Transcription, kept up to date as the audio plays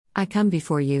I come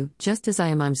before you, just as I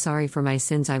am. I'm sorry for my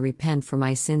sins. I repent for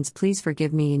my sins. Please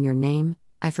forgive me in your name.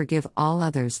 I forgive all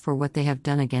others for what they have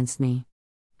done against me.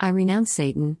 I renounce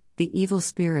Satan, the evil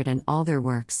spirit, and all their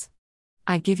works.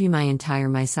 I give you my entire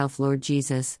myself, Lord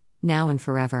Jesus, now and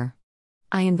forever.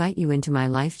 I invite you into my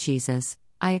life, Jesus.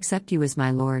 I accept you as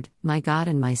my Lord, my God,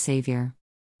 and my Savior.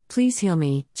 Please heal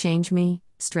me, change me,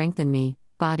 strengthen me,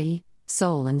 body,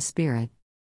 soul, and spirit.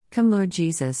 Come, Lord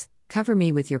Jesus, cover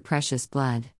me with your precious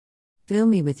blood. Fill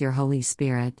me with your Holy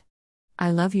Spirit.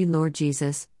 I love you, Lord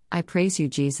Jesus. I praise you,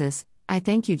 Jesus. I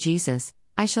thank you, Jesus.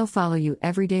 I shall follow you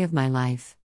every day of my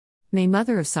life. May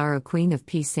Mother of Sorrow, Queen of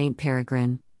Peace, Saint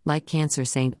Peregrine, Light Cancer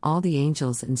Saint, all the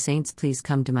angels and saints, please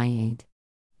come to my aid.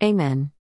 Amen.